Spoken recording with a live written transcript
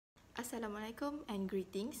Assalamualaikum and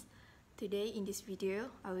greetings. Today in this video,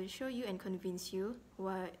 I will show you and convince you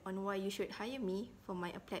on why you should hire me for my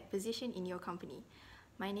applied position in your company.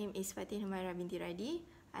 My name is Fatin Humaira Binti Radi.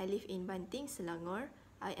 I live in Binti, Selangor.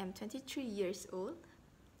 I am 23 years old,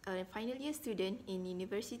 a final year student in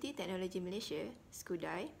University Technology Malaysia,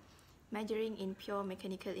 Skudai, majoring in pure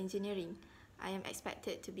mechanical engineering. I am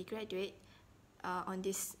expected to be graduate on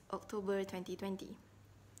this October 2020.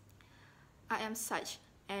 I am such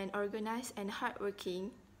an organized and hardworking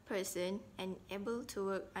person and able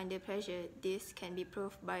to work under pressure. This can be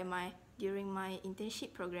proved by during my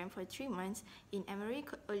internship program for 3 months in Emery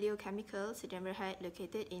Oleochemical Sdn Bhd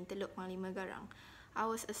located in Teluk Panglima Garang. I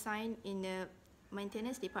was assigned in the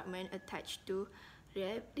maintenance department attached to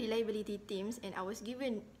reliability teams, and I was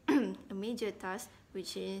given a major task,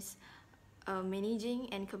 which is managing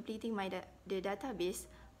and completing the database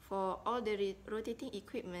for all the rotating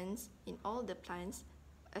equipments in all the plants,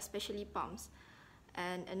 especially pumps.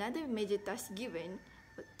 And another major task given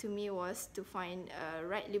to me was to find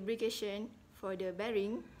right lubrication for the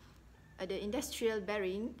bearing, the industrial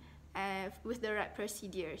bearing, with the right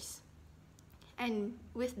procedures. And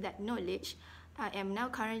with that knowledge, I am now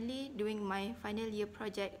currently doing my final year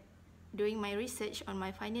project, doing my research on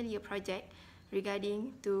my final year project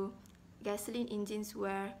regarding to gasoline engines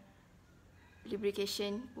wear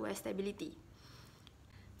lubrication wear stability.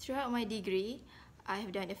 Throughout my degree, I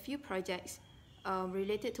have done a few projects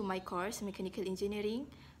related to my course, mechanical engineering,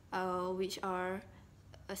 which are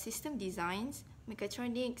system designs,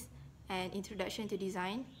 mechatronics, and introduction to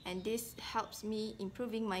design. And this helps me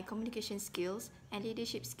improving my communication skills and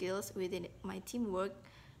leadership skills within my teamwork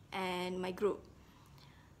and my group.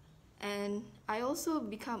 And I also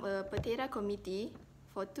become a Patera committee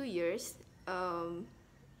for 2 years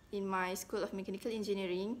in my School of Mechanical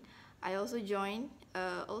Engineering. I also joined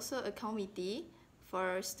also a committee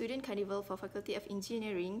for Student Carnival for Faculty of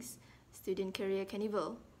Engineering's Student Career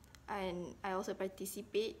Carnival. And I also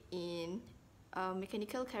participate in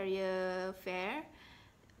Mechanical Career Fair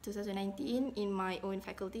 2019 in my own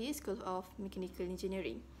faculty, School of Mechanical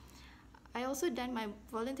Engineering. I also done my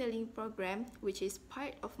volunteering program, which is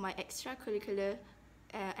part of my extracurricular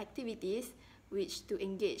activities, which to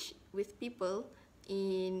engage with people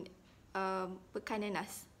in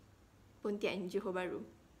Pekananas, Pontian, Johor Bahru.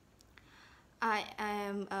 I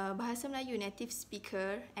am a Bahasa Melayu native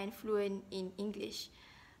speaker and fluent in English.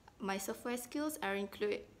 My software skills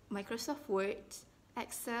include Microsoft Word,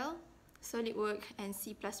 Excel, SolidWorks, and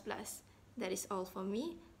C++. That is all for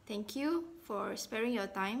me. Thank you for sparing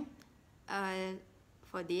your time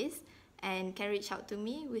for this, and can reach out to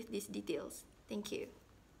me with these details. Thank you.